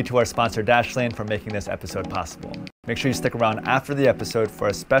 And thank you to our sponsor, Dashlane, for making this episode possible. Make sure you stick around after the episode for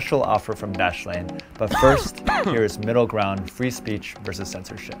a special offer from Dashlane. But first, here is Middle Ground, free speech versus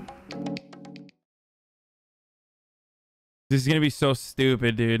censorship. This is going to be so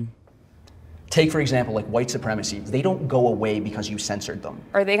stupid, dude. Take, for example, like white supremacy. They don't go away because you censored them.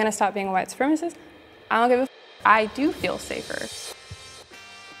 Are they going to stop being a white supremacist? I don't give a f. I do feel safer.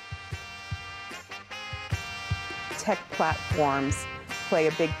 Tech platforms play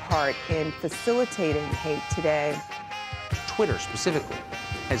a big part in facilitating hate today. Twitter specifically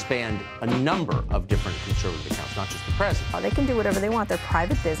has banned a number of different conservative accounts, not just the president. They can do whatever they want. They're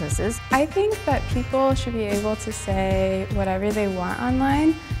private businesses. I think that people should be able to say whatever they want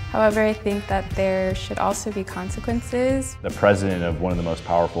online. However, I think that there should also be consequences. The president of one of the most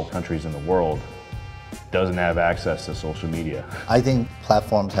powerful countries in the world doesn't have access to social media. I think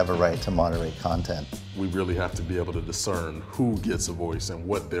platforms have a right to moderate content. We really have to be able to discern who gets a voice and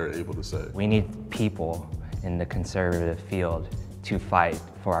what they're able to say. We need people in the conservative field to fight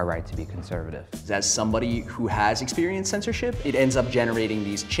for our right to be conservative. As somebody who has experienced censorship, it ends up generating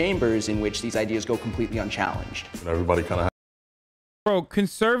these chambers in which these ideas go completely unchallenged. And everybody kind of Bro,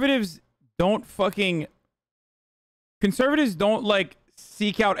 conservatives don't like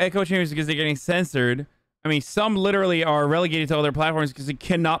seek out echo chambers because they're getting censored. I mean, some literally are relegated to other platforms because they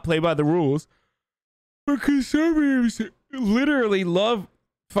cannot play by the rules. But conservatives literally love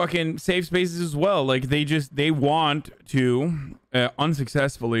fucking safe spaces as well. Like they want to,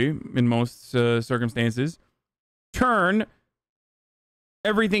 unsuccessfully in most circumstances, turn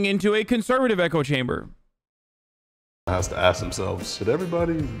everything into a conservative echo chamber. has to ask themselves, should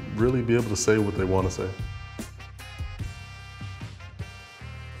everybody really be able to say what they want to say?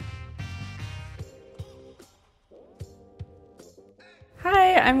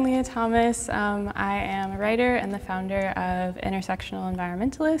 Hi, I'm Leah Thomas. I am a writer and the founder of Intersectional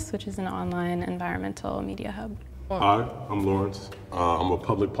Environmentalists, which is an online environmental media hub. Hi, I'm Lawrence. I'm a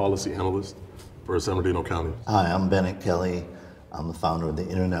public policy analyst for San Bernardino County. Hi, I'm Bennett Kelly. I'm the founder of the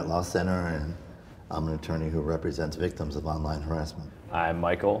Internet Law Center, and I'm an attorney who represents victims of online harassment. I'm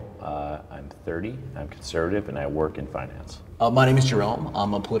Michael. I'm 30. I'm conservative, and I work in finance. My name is Jerome.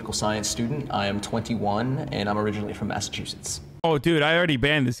 I'm a political science student. I am 21, and I'm originally from Massachusetts. Oh, dude, I already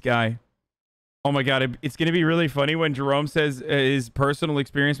banned this guy. Oh my God, it's going to be really funny when Jerome says his personal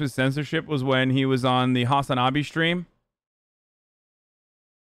experience with censorship was when he was on the Hasanabi stream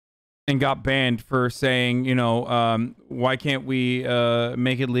and got banned for saying, you know, why can't we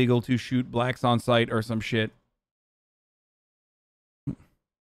make it legal to shoot blacks on sight or some shit.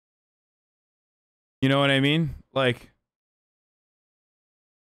 You know what I mean? Like...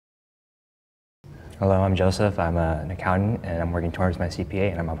 Hello, I'm Joseph. I'm an accountant, and I'm working towards my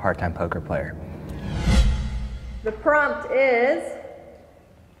CPA, and I'm a part-time poker player. The prompt is,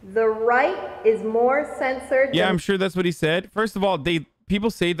 the right is more censored. Yeah, I'm sure that's what he said. First of all,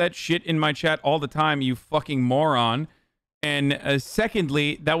 people say that shit in my chat all the time, you fucking moron. And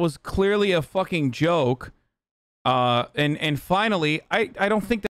secondly, that was clearly a fucking joke. And finally, I don't think that